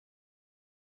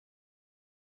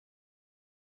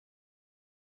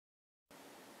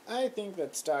I think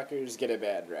that stalkers get a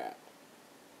bad rap.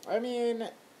 I mean,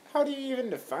 how do you even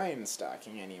define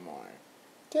stalking anymore?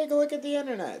 Take a look at the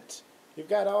internet. You've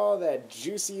got all that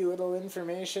juicy little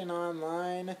information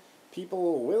online,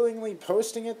 people willingly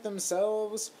posting it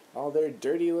themselves, all their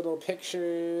dirty little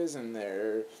pictures and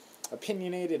their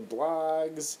opinionated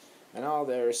blogs, and all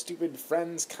their stupid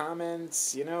friends'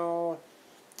 comments,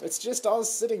 It's just all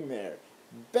sitting there,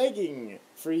 begging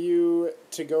for you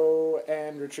to go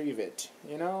and retrieve it.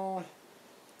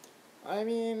 I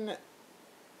mean,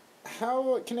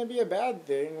 how can it be a bad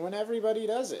thing when everybody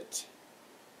does it?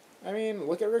 I mean,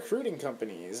 look at recruiting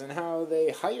companies and how they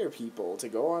hire people to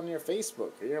go on your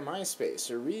Facebook or your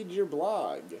MySpace or read your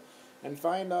blog and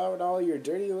find out all your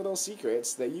dirty little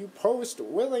secrets that you post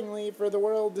willingly for the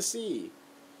world to see.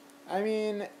 I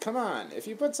mean, come on, if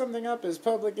you put something up as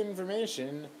public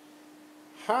information,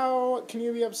 how can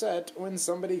you be upset when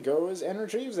somebody goes and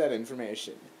retrieves that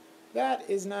information? That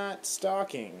is not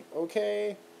stalking,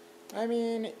 okay? I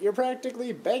mean, you're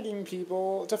practically begging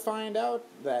people to find out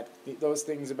those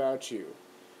things about you.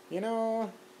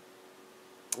 And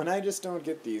I just don't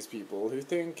get these people who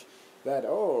think that,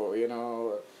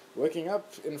 looking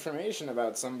up information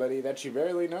about somebody that you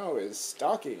barely know is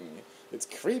stalking. It's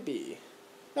creepy.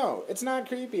 No, it's not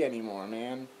creepy anymore,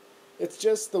 man. It's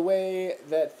just the way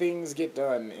that things get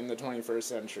done in the 21st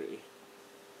century.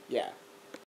 Yeah.